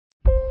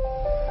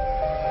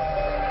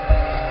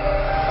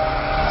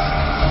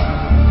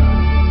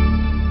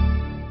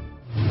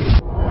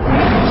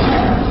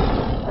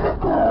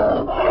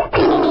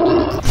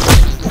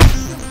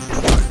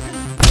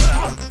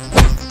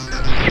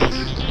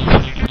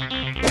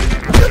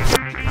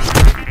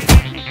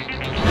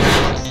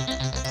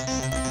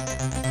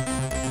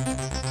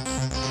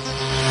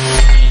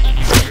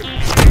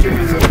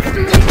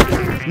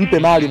mpe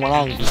mali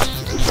mwanangu.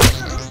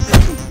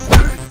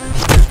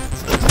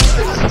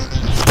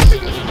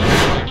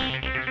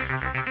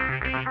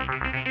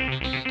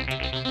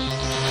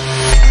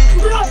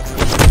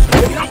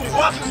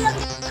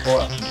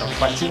 Poa,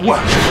 nitakupatia.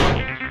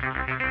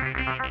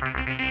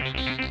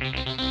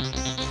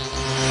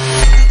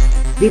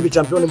 Vipi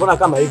championi, mbona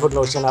kama hivyo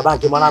tunahusiana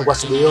banki mwanangu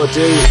asubuhi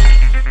yote hii?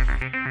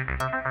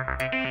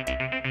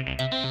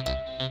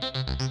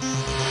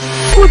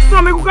 Usipo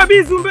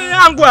amekukabidhi mbele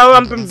yangu au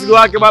ampe mzigo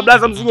wake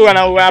bablaza, mzigo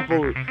anao hapo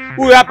huyu.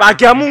 Huyu hapa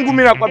haki ya Mungu,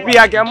 mimi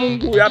nakwambia haki ya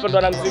Mungu, huyu hapa ndo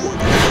ana mzigo.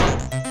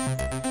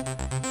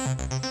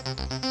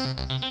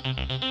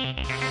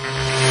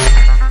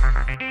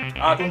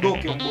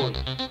 Tundoke mbona.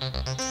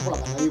 Mbona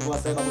kama hivyo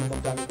sasa hapo ndo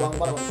mtani kwangu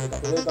bwana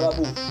unapeleka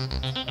babu.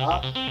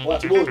 Kwa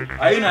Tibori.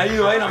 Haina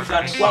hiyo, haina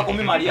mtani kwako,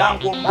 mimi mali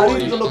yangu mbona.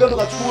 Mali tuondoke ndo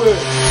kachukue.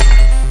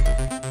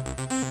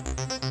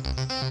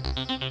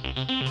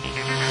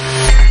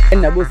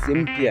 Na bosi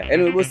mpya,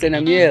 yaani bosi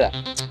ana miela.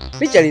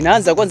 Picha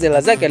linaanza kwanza,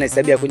 hela zake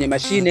anahesabia kwenye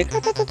mashine.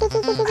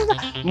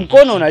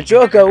 Mkono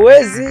unachoka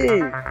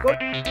uwezi.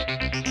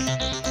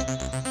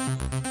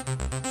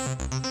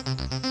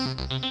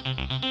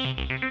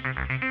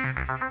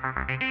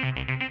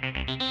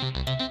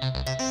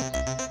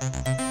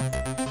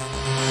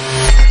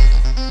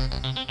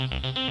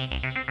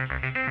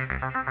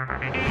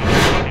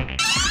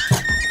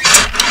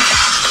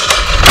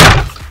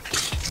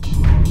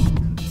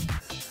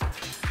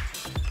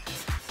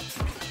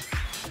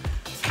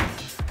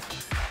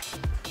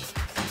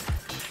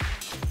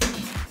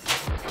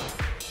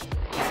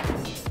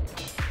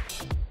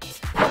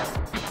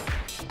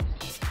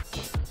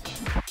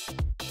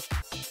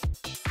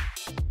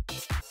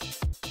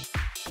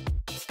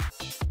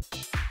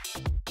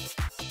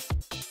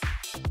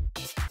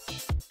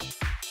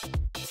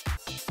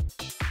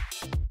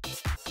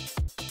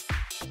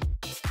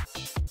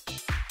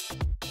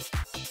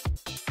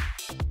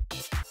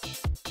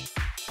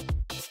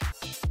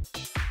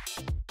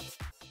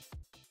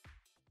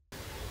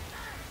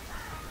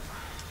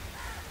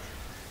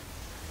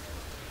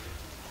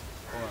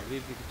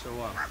 Vipi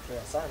kichoa?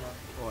 Poa sana.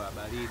 Poa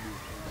baridi.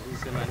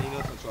 Unasema nini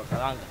wewe kwa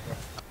karanga?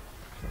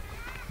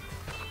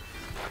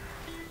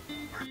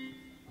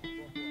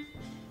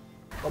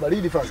 Kwa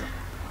baridi faza.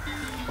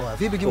 Poa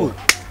vipi kiburi?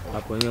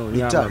 Hapo wenyewe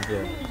unyama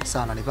bro.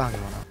 Sana nipange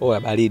bwana. Poa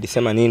baridi,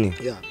 sema nini?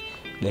 Yeah.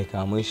 Dakika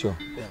ya mwisho.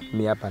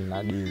 Mimi hapa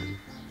nina dili.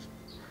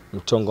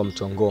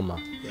 Mchongoma.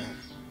 Yeah.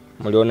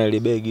 Mliona ile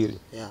begi ile?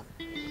 Yeah.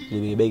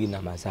 Ile begi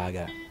na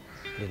masaga.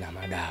 Lina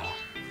madawa.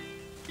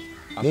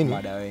 Nini?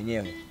 Madawa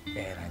yenyewe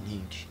hela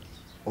nyingi.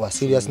 Wa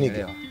serious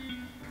nigga.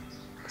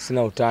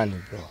 Sina utani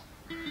bro.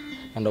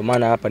 Na ndio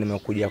maana hapa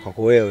nimekuja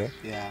kwako wewe.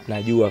 Yeah.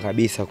 Najua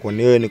kabisa kwa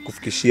wewe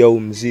nikufikishia huu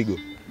mzigo.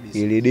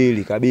 Ili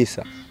dili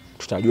kabisa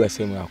tutajua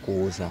sehemu ya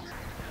kuuza.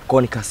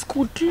 Kwa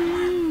nikaskuti.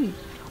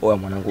 Oya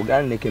mwanangu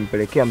gani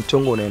nikimpelekea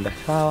mchongo unaenda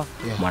sawa?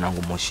 Yeah.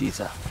 Mwanangu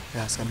Moshiza.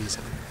 Yes kabisa.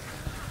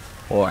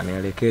 Oya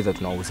nielekeza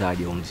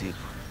tunauzaje huu mzigo.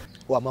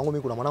 Mwanangu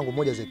mimi kuna mwanangu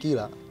mmoja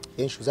Zekila,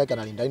 yeye issue zake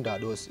analinda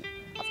wadosi.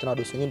 Afuta na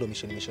wadosi wenyewe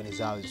ndio mission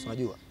zao hizo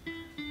unajua.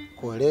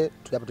 Kwa ile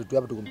tuyapo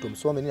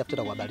tumsome nini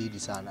afuta kwa baridi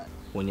sana.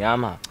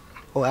 Unyama.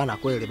 Ana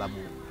kweli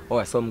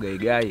babu. So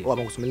mgaigai.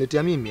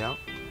 Mangusumeletea mimi hao.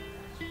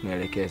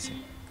 Nielekeze.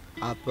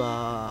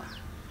 Hapa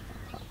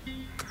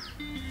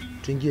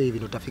tuingie hivi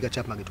ndo tutafika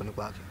chapa getoni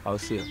kwake. Au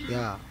sio?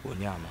 Yeah.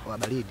 Unyama. Wa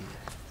baridi.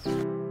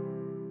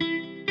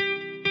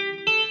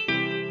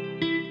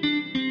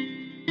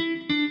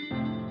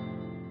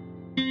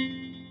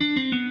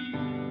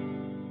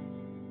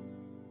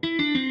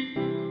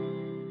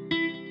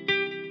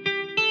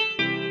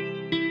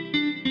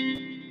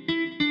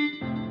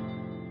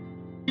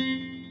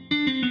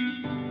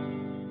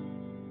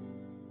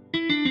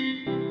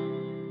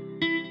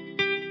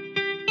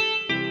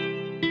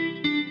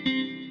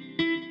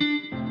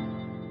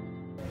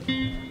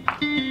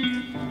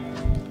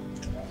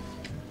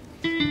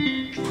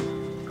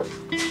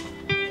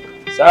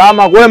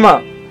 Salama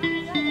kwema.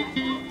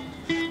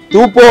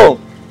 Tupo.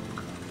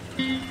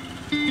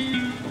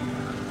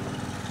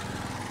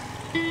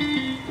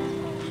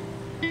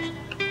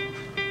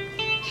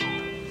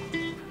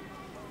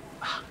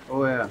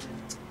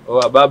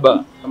 Oya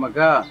baba. Kama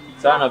kaa.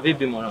 Sana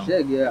vipi mwanangu?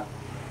 Shege ya.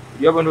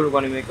 Hapo ndo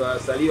nilikuwa nimeweka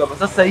salio hapa.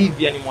 Sasa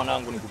hivi yani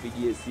mwanangu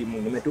nikupigie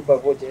simu. Nimetupa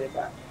vocha ile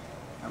bana.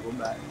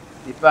 Nakubali.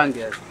 Nipange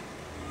sasa.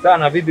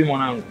 Sana vipi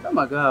mwanangu?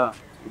 Kama kaa.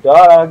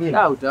 Utawala lakini?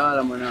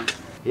 Utawala mwanangu.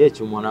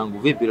 Yechu mwanangu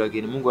vipi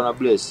lakini Mungu ana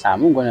bless.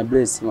 Mungu ana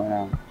bless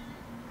mwanangu.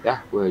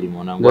 Kweli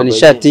mwanangu. Ndio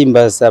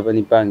nishatimba sasa hapa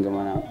nipange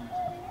mwanangu.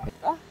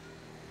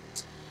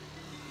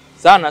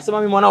 Sana sema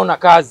mimi mwanao na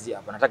kazi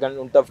hapa. Nataka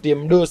unitafutie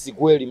mdosi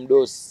kweli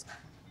mdosi.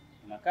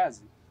 Una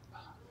kazi?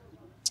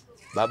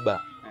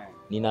 Baba.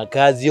 Nina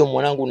kazi hiyo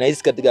mwanangu,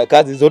 nahisi katika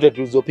kazi zote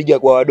tulizopiga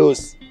kwa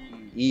wadosi.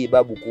 Hii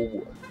babu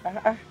kubwa.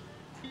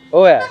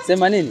 Oya,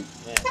 sema nini?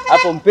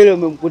 Hapo mpele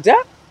umemkuta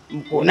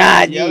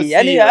mkunaji.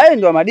 Yaani hayo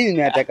ndio madini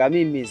ninataka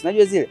mimi.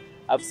 Sinajua zile.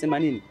 Alafu sema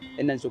nini?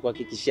 Enda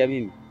nilichokuhakikishia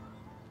mimi.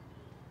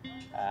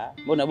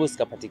 Mbona bosi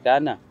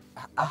kapatikana?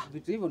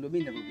 Vitu hivyo ndio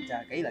mimi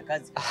ninavyovitaka, ila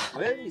kazi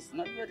kweli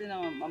unajua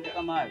tena mambo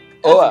kama hayo.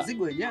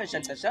 Mzigo wenyewe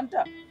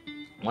shanta.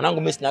 Mwanangu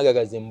mimi sinaga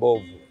kazi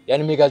mbovu.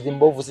 Yaani mimi kazi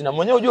mbovu sina.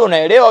 Mwenyewe ujue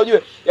unaelewa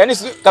ujue. Yaani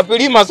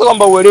kapilima sio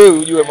kwamba uelewi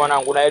ujue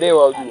mwanangu,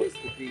 unaelewa ujue.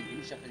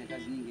 Nimeshafanya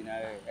kazi nyingi na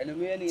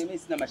wewe. Yaani mimi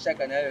sina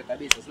mashaka na wewe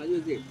kabisa. Unajua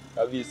zile?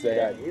 Kabisa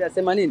yani. Ila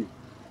sema nini?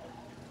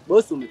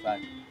 Bosi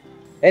umepata.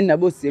 Yaani na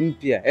bosi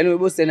mpya. Yaani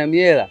bosi ana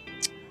miela.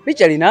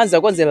 Picha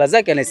linaanza kwanza hela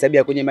zake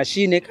anahesabia kwenye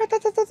mashine.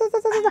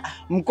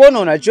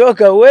 Mkono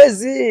unachoka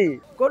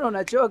uwezi. Mkono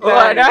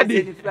unachoka.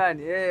 Dadi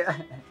fulani.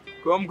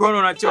 Kwa mkono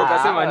unachoka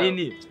sema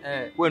nini?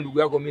 Wewe ndugu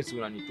yako mimi si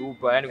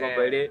unanitupa. Yaani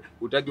kwamba ile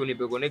utaki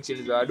unipe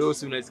connection za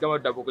wadosi unahisi kama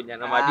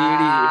tutapokonyana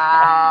madili.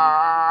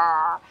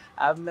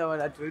 Amna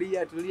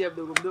wanatulia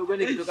mdogo.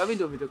 Yaani kitoka mimi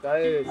ndio umetoka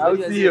wewe. Au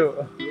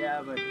sio?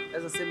 Yeah bwana.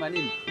 Sasa sema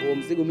nini? Huo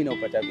mzigo mimi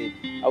naupata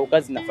vipi? Au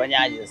kazi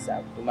nafanyaje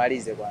sasa?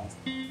 Tumalize kwanza.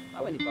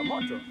 Wewe ni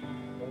pamoto.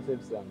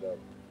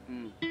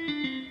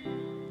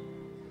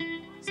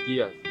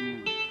 Sikia.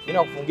 Mimi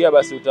nakufungia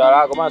basi utawala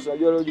wako maana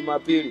unajua leo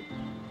Jumapili.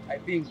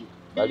 Haipingi.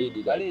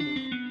 Baridi.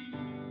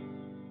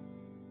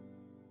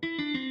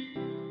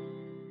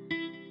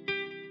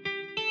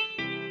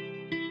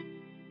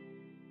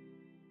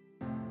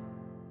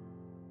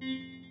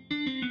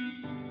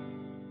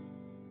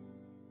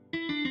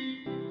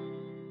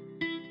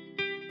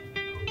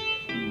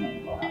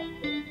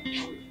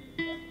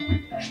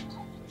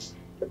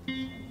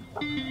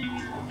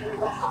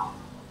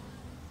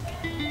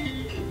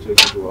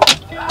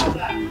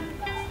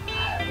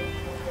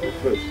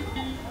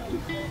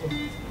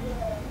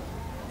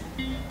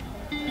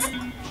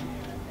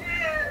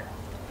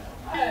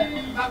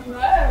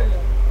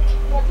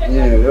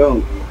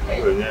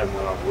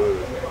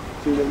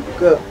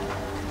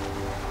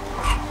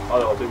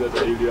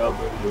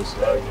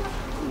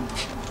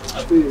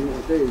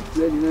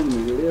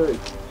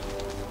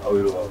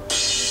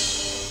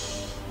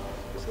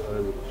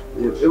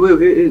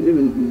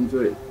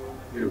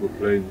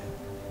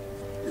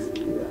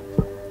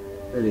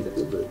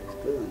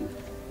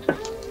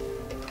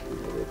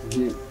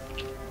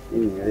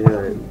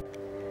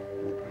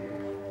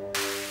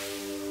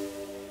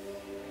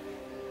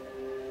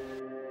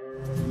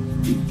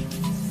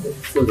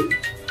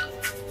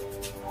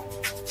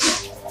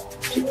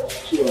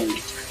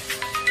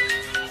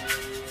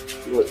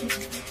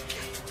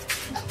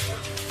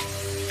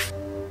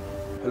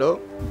 Hello?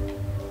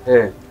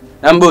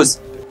 Na bosi.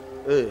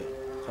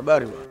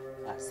 Habari bwana.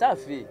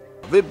 Safi.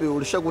 Vipi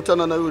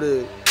ulishakutana na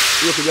yule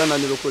kijana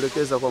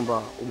nilokuelekeza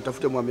kwamba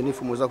umtafute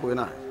mwaminifu mwenzako wewe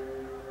naye?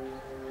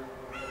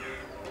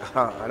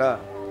 Ala.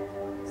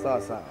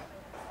 Sawa.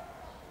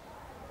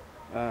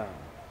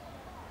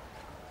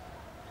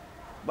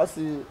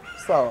 Basi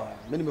sawa,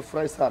 mimi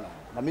nimefurahi sana.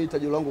 Na mimi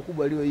tajiri langu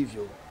kubwa liwe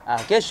hivyo.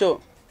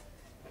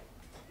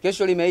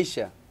 Kesho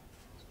limeisha.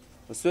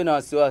 Usiwe na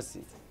wasiwasi.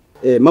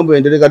 Mambo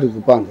yaendelee kama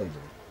tulivyopanga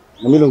hivyo.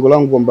 Na mimi lengo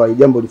langu kwamba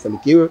jambo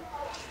lifanikiwe.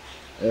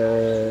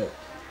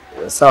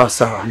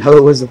 Sawa. Na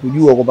wewe uweze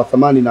kujua kwamba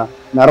thamani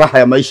na raha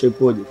ya maisha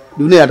ipoje.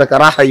 Dunia inataka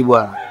raha hii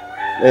bwana.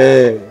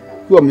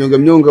 Kuwa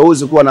mnyonge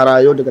uweze kuwa na raha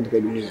yote katika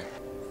dunia.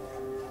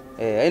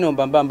 Haina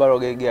mbambamba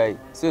rogegai.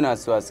 Sio na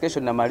wasiwasi. Kesho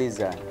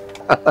ninamaliza.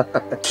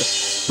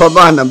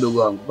 Pambana mdogo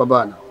wangu,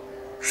 pambana.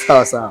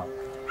 Sawa.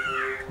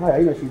 Haya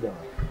haina shida.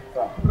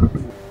 Sawa.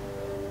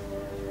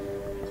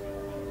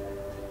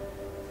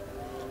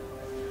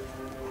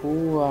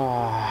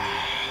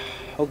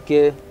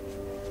 Okay.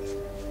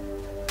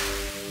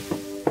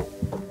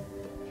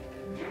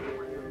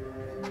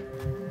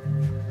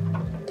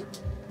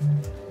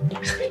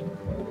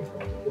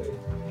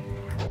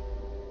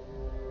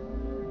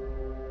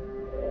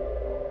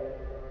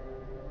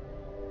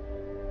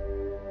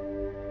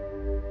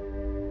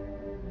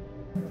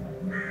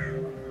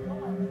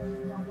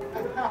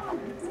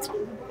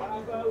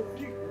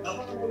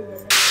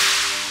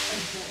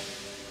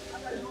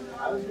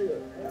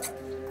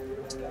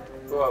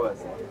 Poa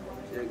basi.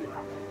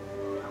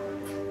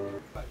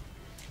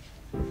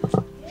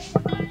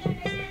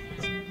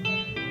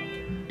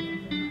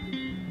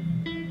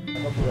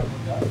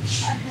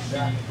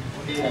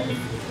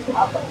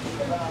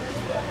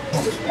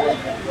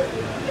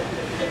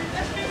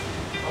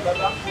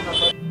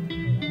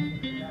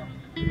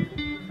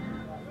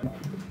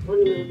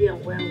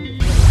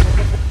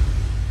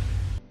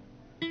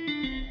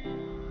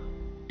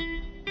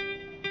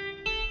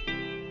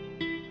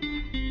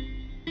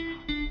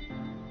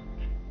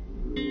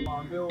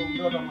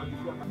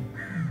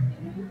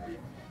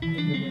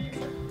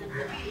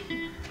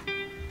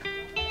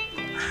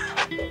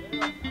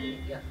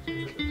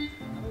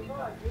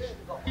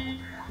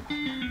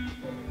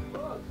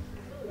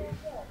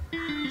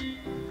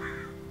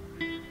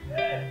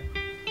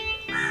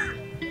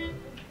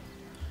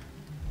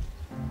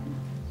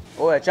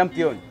 Oya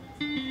champion.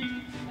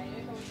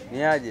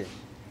 Ni aje?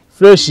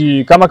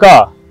 Freshi kama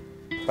kaa.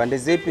 Pande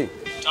zipi?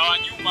 Tawa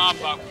nyuma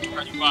hapa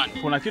kutoka nyumbani.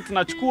 Kuna kitu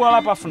nachukua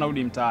hapa afu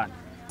narudi mtaani.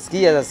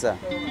 Sikia sasa.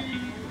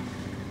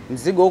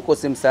 Mzigo huko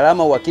si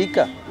msalama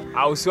uhakika?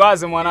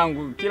 Usiwaze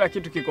mwanangu, kila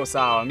kitu kiko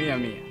sawa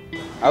 100.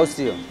 Au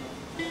sio?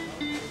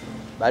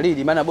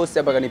 Baridi, maana bosi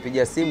hapa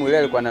kanipigia simu ile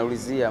alikuwa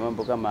anaulizia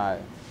mambo kama hayo.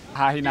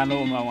 Haina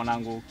noma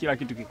mwanangu, kila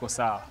kitu kiko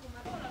sawa.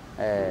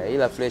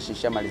 Ila fresh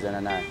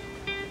ishamalizana naye.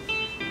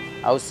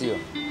 Au sio?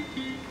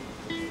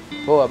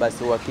 Poa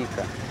basi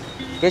uhakika.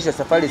 Kesho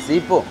safari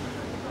sipo?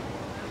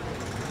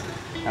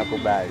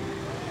 Nakubali.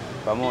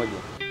 Pamoja.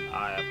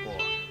 Haya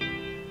poa.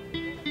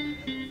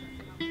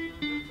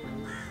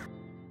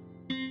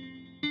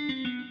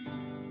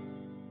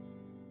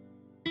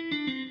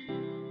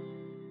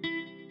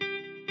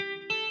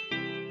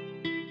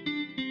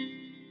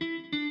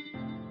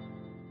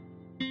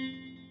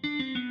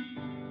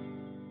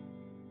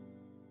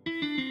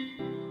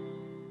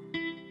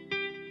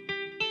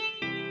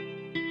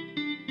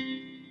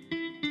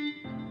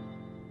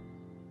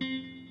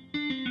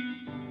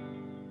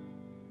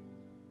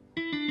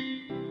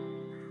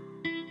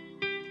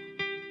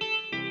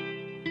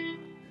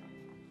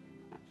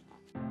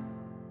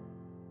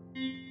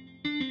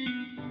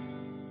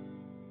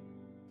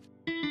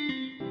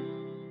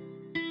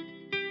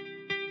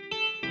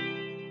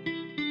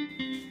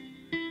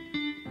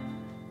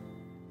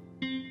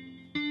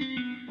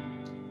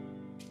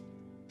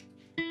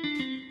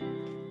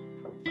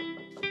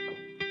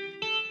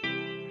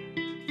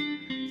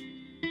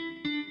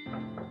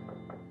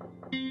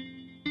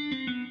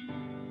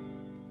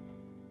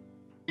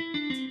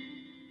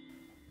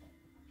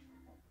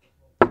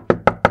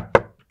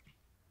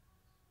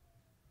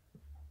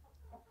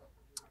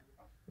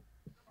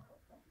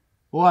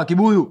 Oa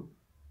kibuyu.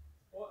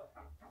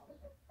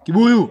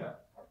 Kibuyu.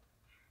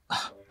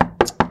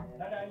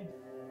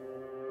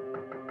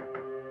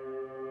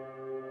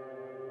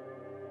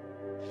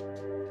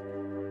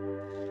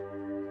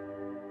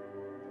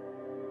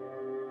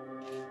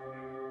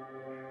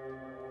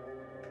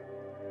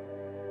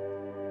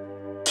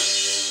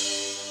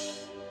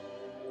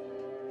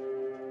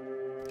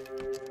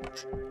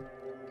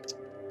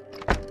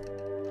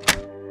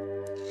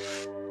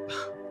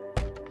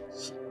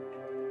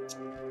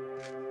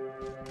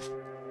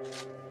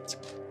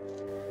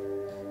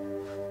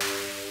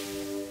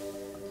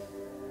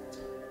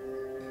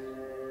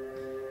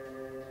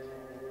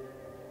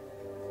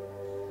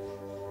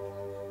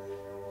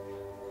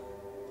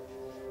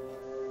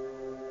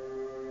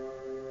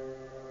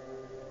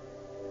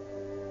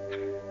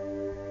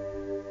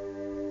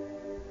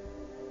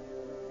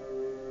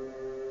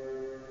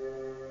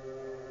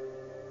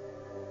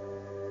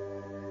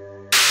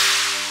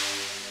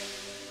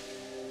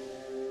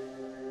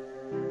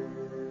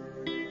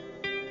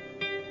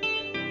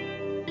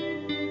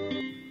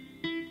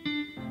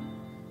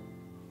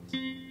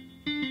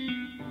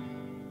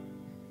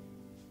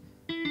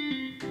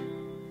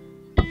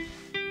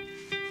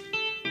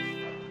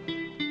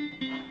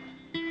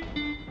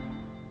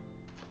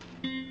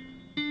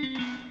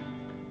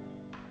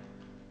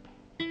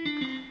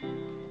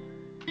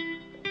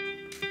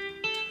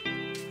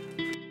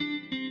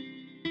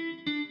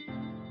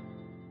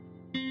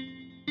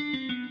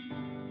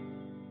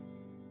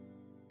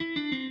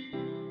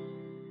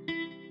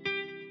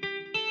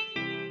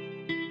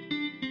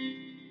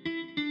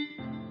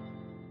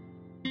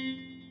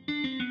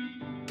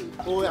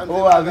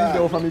 Oa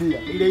video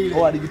familia. Ile.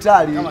 Oa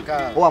digitali.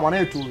 Oa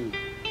mwanetu huyu.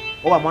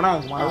 Oa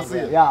mwanangu.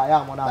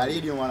 Ya mwanangu.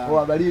 Baridi mwanangu.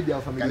 Oa baridi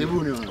ya familia.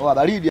 Karibuni. Oa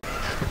baridi.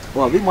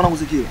 Oa vipi mwanangu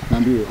Zikia?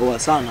 Niambie. Oa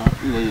sana.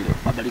 Ile.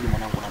 Oa baridi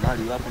mwanangu na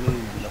mali hapo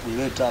nini ya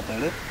kuileta hapa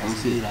ile.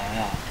 Asira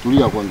ya.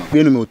 Tulia kwanza.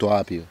 Wewe umeutoa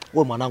wapi hiyo?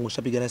 Wewe mwanangu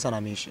ushapiga naye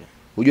sana mishe.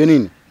 Unajua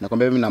nini?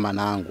 Nakwambia mimi na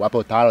maana yangu. Hapa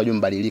utawala unajua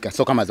mbadilika,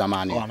 sio kama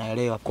zamani. Oa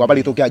naelewa. Kwa pale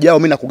itokea jao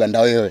mimi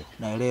nakuganda wewe.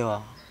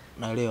 Naelewa.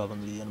 Naelewa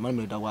familia. Maana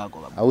mleta kwako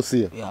baba. Au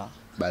sio? Ya.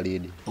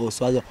 Baridi.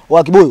 Swaje.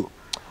 Oa kibuyu.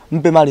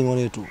 Mpe mali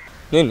mwanetu.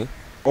 Nini?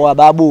 Oa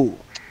babu.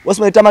 Wewe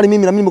umeleta mali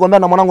mimi na mimi nimekwambia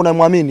na mwanangu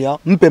namuamini ya.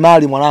 Mpe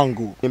mali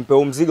mwanangu. Nimpe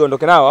huo mzigo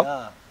ondoke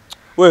nao?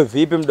 Wewe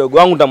vipi mdogo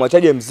wangu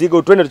nitamwachaje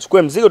mzigo? Twende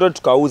tuchukue mzigo twende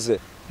tukauze.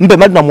 Mpe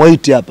mali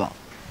tunamuiti hapa.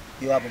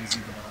 Hiyo hapo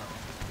mzigo mwanangu.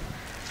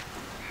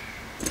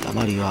 Na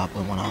mali hiyo hapo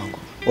mwanangu.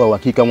 Wewe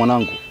uhakika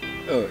mwanangu?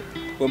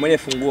 Wewe mwenye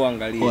fungua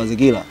angalia. Oa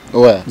Zikila.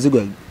 Wewe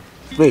mzigo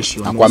fresh.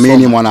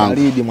 Nakuamini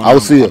mwanangu.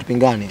 Au sio?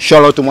 Tupingane.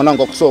 Shout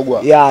mwanangu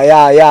akusogwa. Ya.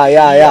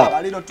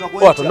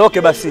 Oa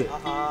tondoke basi.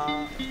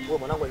 Wewe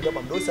mwanangu alikuwa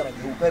kwa mdosi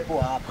anageuka pepo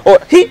hapa.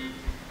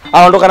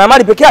 Anaondoka na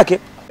mali peke yake?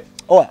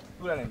 Oa.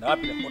 Yule anaenda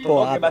wapi?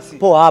 Tondoke basi.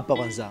 Poa hapa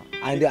kwanza.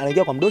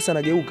 Anaingia kwa mdosi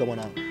anageuka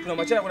mwanangu.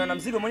 Tunamwachana kuna na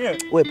mzigo mwenyewe.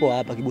 Wewe poa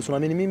hapa kibusu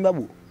unaamini mimi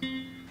babu?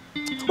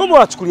 Wewe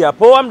unachukulia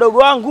poa mdogo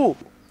wangu.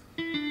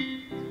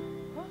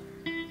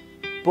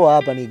 Poa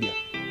hapa niga.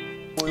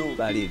 Huyu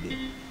baridi.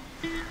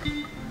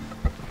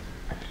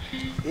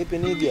 Ipi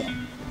niga?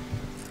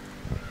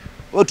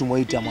 Wewe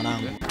tumuita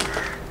mwanangu.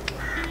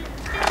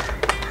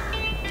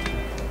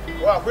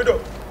 Oa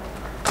Kwido.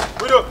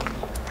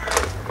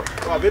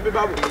 Oa vipi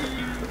babu?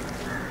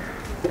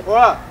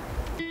 Oa.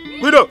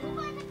 Kwido.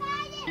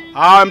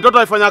 Mtoto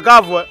aifanya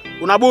kavu,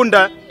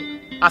 unabunda.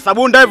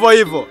 Asabunda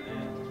hivyo.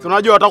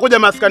 Tunajua utakuja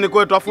maskani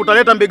kwetu, afu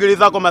utaleta mbigili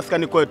zako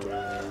maskani kwetu.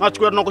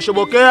 Nachukua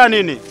tunakushobokea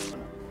nini?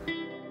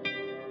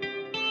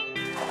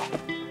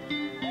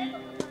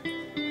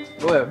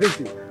 Oya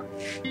vipi?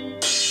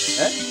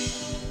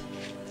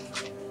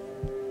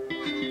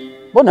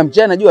 Mbona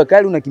mchana jua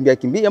kali unakimbia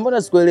kimbia?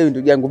 Mbona sikuelewi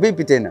ndugu yangu,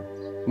 vipi tena?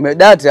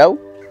 Umedata au?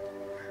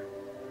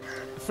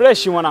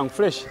 Fresh mwanangu,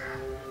 fresh.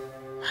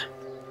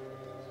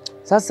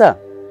 Sasa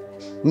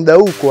muda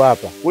huu uko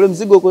hapa. Ule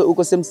mzigo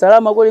uko sehemu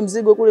salama kule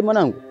mzigo kule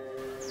mwanangu?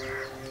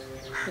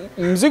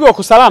 Mzigo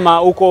uko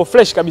salama, uko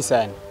fresh kabisa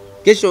yani.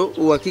 Kesho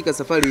uhakika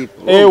safari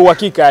ipo.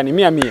 Uhakika yani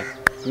 100%.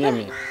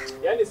 100%.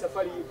 Yaani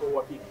safari ipo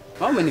uhakika.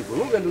 Mama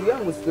umenivuruga ndugu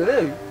yangu,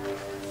 sikuelewi.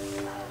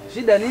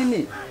 Shida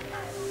nini?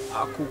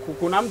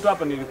 Kuna mtu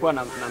hapa nilikuwa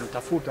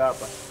namtafuta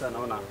hapa. Sasa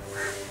naona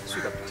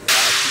sio kapitia.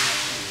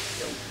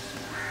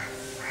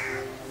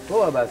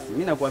 Poa basi,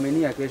 mimi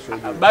nakuaminia kesho.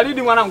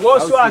 Baridi mwanangu,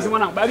 wewe sio wazi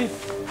mwanangu, baridi.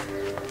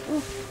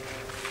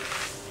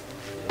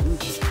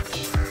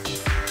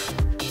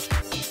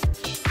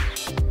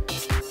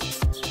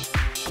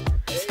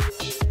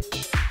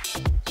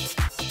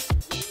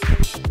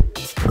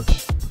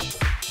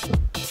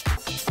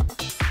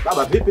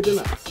 Baba vipi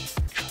tena?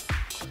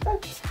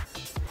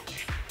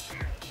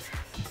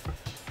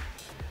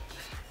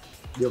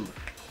 Jomba.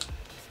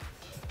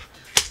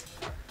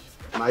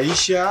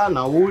 Maisha,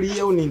 nauli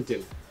au nini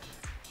tena?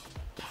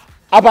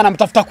 Hapa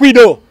namtafuta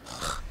Kwido.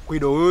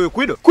 Kwido wewe,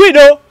 Kwido?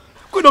 Kwido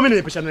Kwido mimi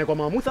nimepishana naye kwa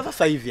Mama Musa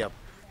sasa hivi hapa.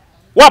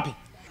 wapi?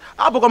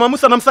 Hapo kwa Mama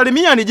Musa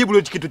namsalimia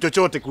anijibu kitu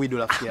chochote Kwido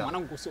rafiki yangu.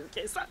 Mwanangu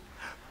usiongeza.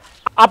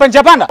 Hapa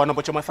njia panda?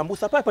 Wanapochoma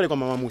sambusa pale pale kwa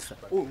Mama Musa.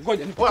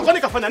 Ngoja nipo.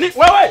 Kwani kafanya nini?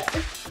 Wewe!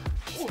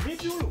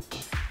 Vipi huyu?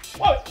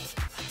 Wewe.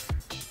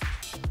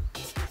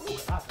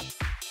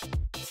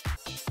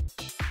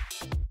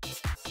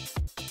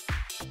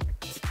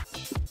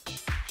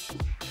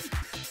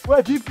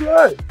 Wewe vipi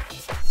wewe?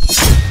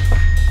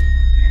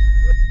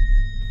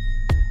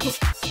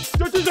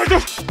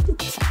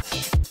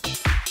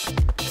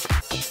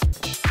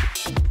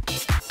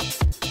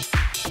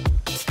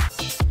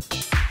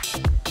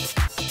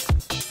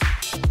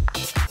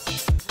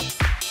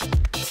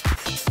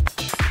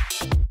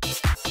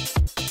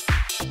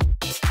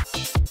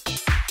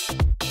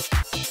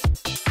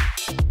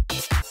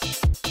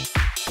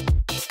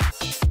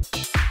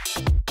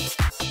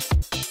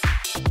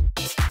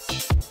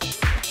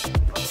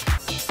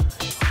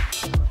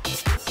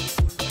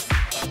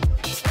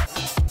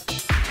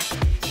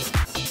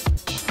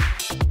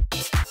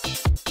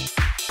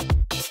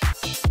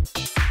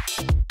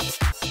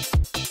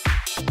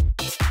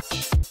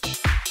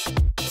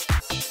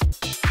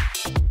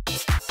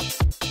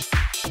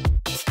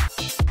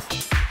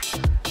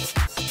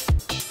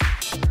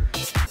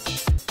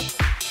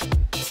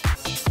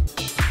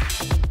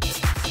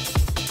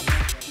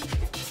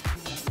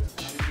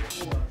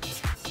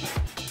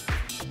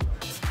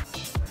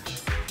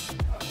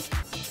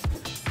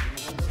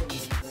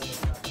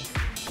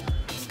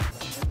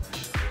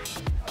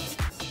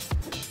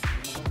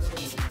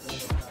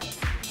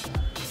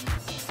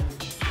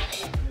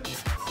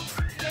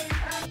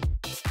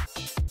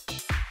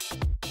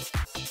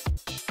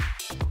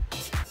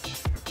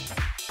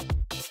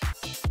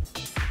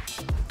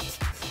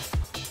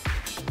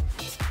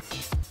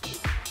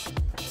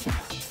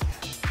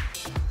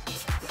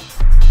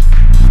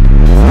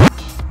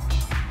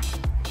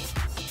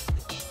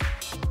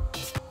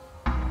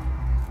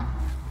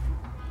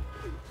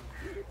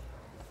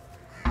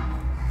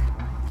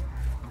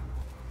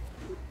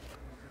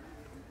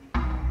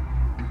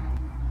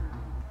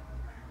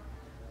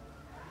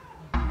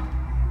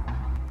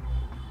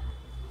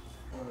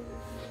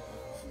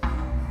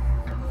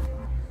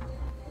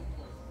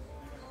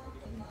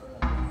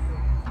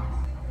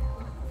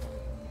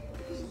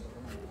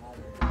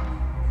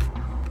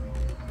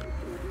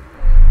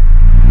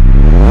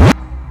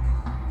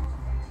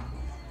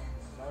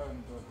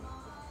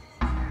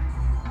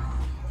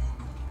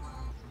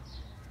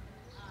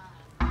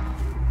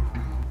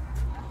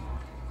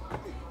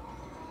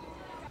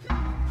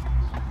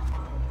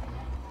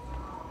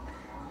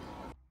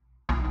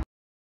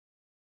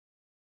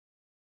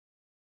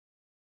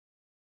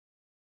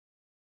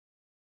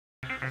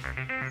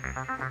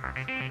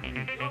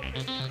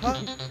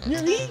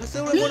 Nini?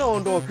 Sasa wewe mbona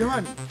uondoke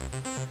jamani?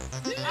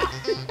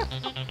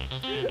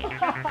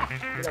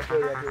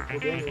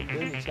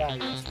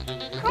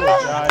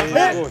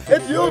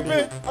 Eti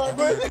yupi?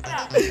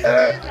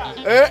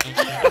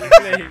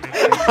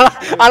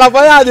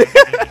 Anafanyaje?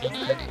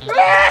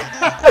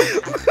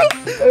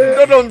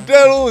 Mtoto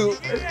mtelu huyu.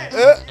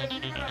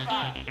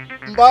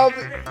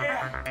 Mbavu.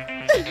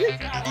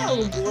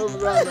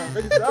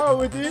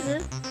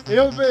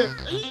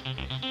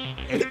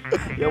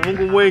 Ya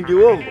Mungu mwengi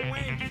uongo.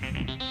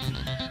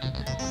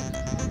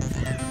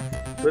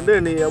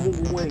 Twendeni ya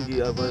Mungu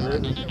mwengi hapa.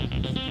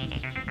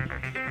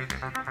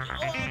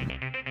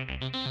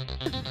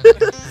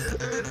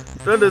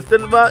 Twende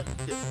stand by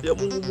ya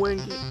Mungu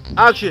mwengi.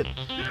 Action.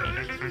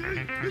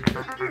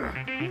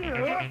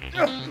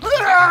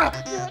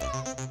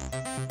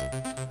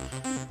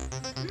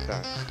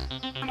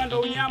 Ndo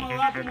unyama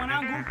wapi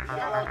mwanangu?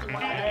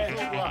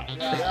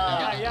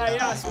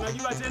 Ya, si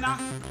unajua tena?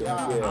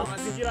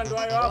 Mazingira ndo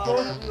hayo hapo.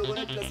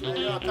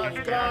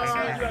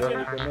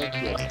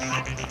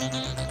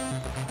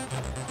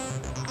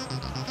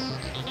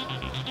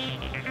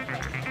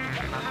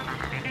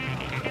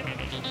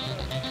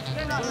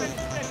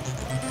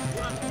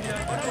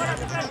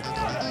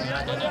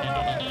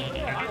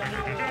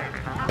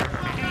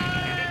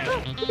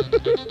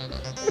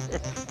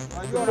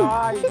 Unajua na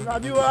wai,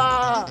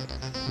 unajua.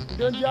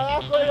 Ndio njia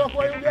yako hiyo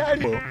kwa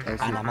ugali.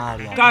 Ana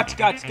mali hapa.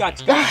 Kati.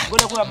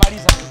 Ngoja kula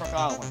maliza kutoka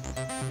hao.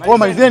 Oh,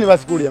 malizeni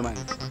basi kule jamani.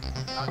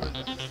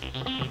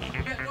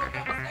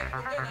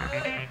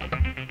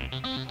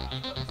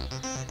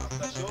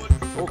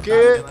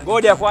 Okay,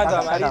 ngoja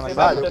kwanza malize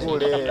bado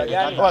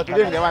kule. Oh,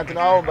 tulieni jamani,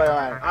 tunaomba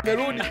jamani.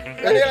 Amerudi.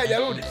 Yaani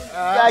hajarudi.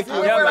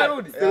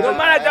 Ndio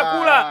maana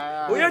chakula.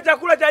 Huyo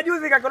chakula cha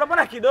juzi kaka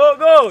unapona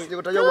kidogo.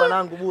 Sikutajia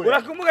bwanangu bure.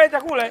 Unakumbuka ile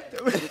chakula? Ule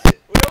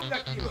unga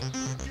kilo.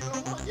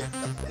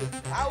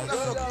 Au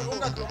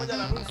unga kilo moja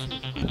na nusu.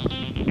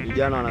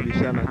 Vijana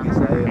wanabishana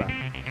kisa hela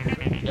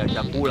ya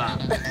chakula.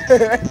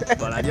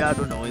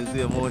 Barajato na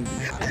wenzie Mondi.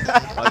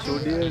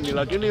 Washuhudieni,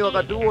 lakini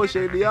wakati huo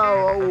shahidi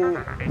yao au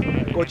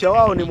kocha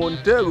wao ni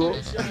Montego.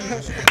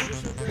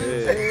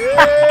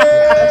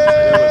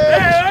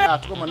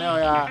 Tuko maeneo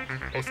ya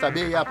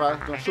Oysterbay hapa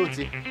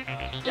tunashuti.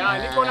 Ya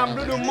niko na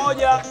mdudu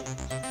mmoja.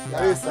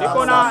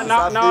 Niko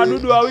na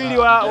wadudu wawili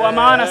wa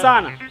maana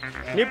sana.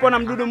 Nipo na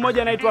mdudu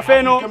mmoja anaitwa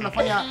Feno. Mkiwa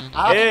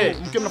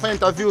mnafanya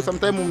interview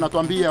sometime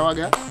mnatuambia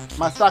waga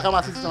mastaa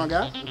kama sisi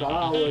tunaga.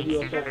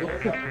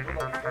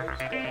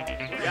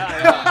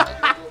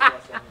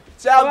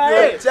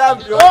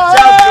 Champion.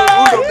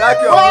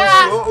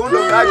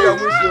 Undo ngaki wa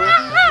mwisho.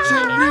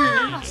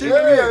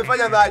 Chingri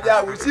amefanya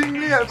maajabu.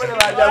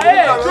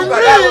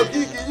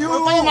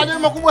 Amefanya maajabu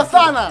makubwa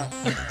sana.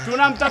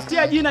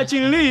 Tunamtafutia jina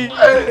Chinli,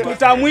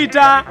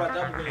 tutamuita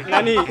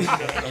nani?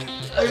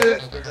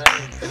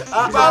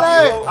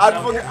 Pale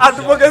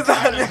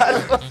atupongezani.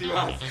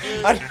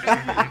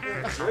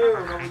 Wewe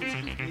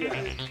unamjifikia.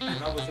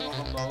 Unaposema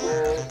kwamba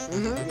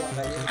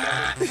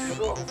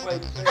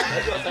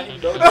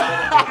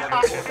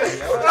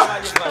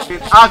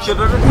Action.